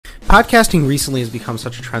Podcasting recently has become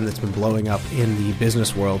such a trend that's been blowing up in the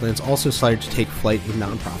business world, and it's also started to take flight in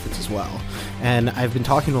nonprofits as well. And I've been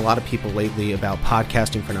talking to a lot of people lately about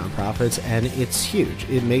podcasting for nonprofits, and it's huge.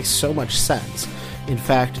 It makes so much sense. In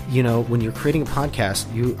fact, when you're creating a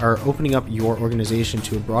podcast, you are opening up your organization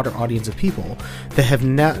to a broader audience of people that have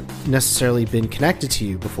not necessarily been connected to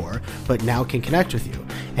you before, but now can connect with you.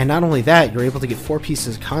 And not only that, you're able to get 4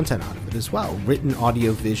 pieces of content out of it as well: written,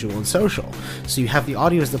 audio, visual, and social. So you have the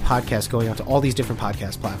audio as the podcast going out to all these different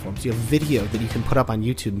podcast platforms. You have video that you can put up on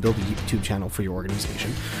YouTube and build a YouTube channel for your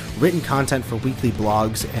organization. Written content for weekly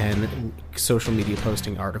blogs and social media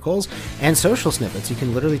posting articles, and social snippets. You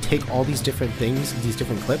can literally take all these different things, these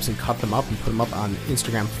different clips, and cut them up and put them up on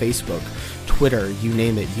Instagram, Facebook, Twitter, you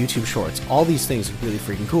name it, YouTube Shorts. All these things are really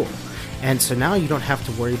freaking cool. And so now you don't have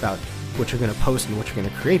to worry about what you're going to post and what you're going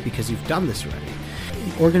to create because you've done this already.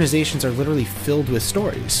 Organizations are literally filled with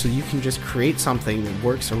stories, so you can just create something that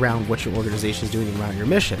works around what your organization is doing and around your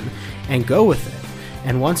mission and go with it.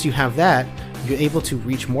 And once you have that, you're able to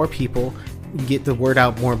reach more people, get the word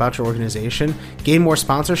out more about your organization, gain more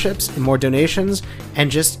sponsorships and more donations,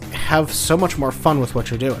 and just have so much more fun with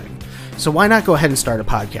what you're doing. So why not go ahead and start a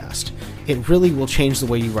podcast? It really will change the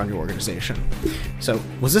way you run your organization. So,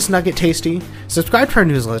 was this nugget tasty? Subscribe to our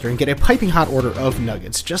newsletter and get a piping hot order of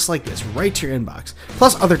nuggets just like this right to your inbox,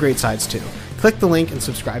 plus other great sides too. Click the link and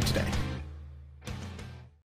subscribe today.